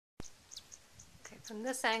From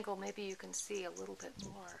this angle, maybe you can see a little bit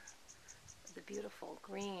more of the beautiful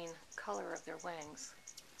green color of their wings.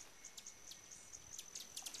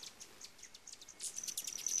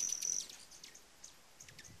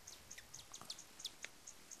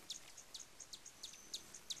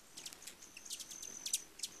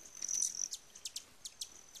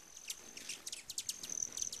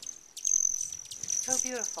 So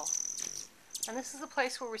beautiful. And this is the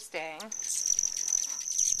place where we're staying.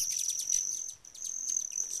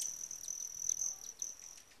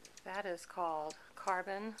 That is called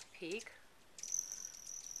Carbon Peak.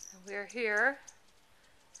 And we're here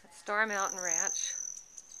at Star Mountain Ranch.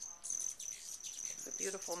 It's a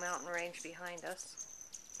beautiful mountain range behind us.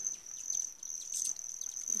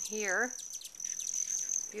 And here,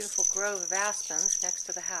 beautiful grove of aspens next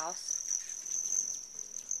to the house.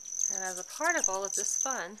 And as a part of all of this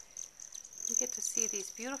fun, you get to see these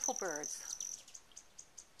beautiful birds.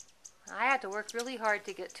 I had to work really hard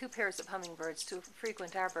to get 2 pairs of hummingbirds to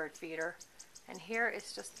frequent our bird feeder. And here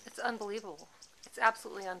it's unbelievable. It's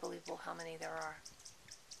absolutely unbelievable how many there are.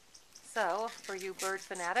 So, for you bird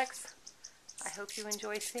fanatics, I hope you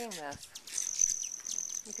enjoy seeing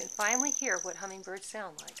this. You can finally hear what hummingbirds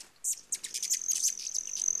sound like.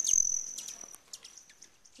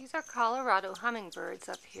 These are Colorado hummingbirds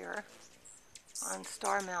up here on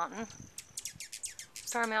Star Mountain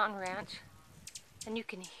Ranch, and you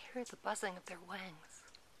can hear the buzzing of their wings.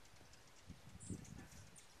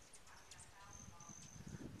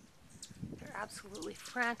 They're absolutely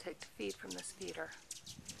frantic to feed from this feeder.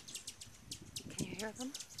 Can you hear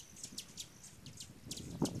them?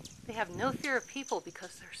 They have no fear of people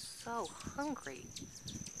because they're so hungry.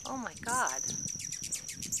 Oh my God.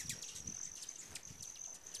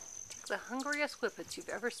 The hungriest whippets you've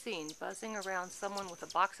ever seen buzzing around someone with a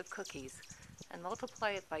box of cookies and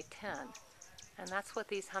multiply it by 10, and that's what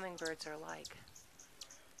these hummingbirds are like.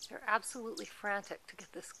 They're absolutely frantic to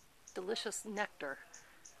get this delicious nectar,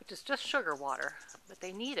 which is just sugar water, but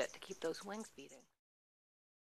they need it to keep those wings beating.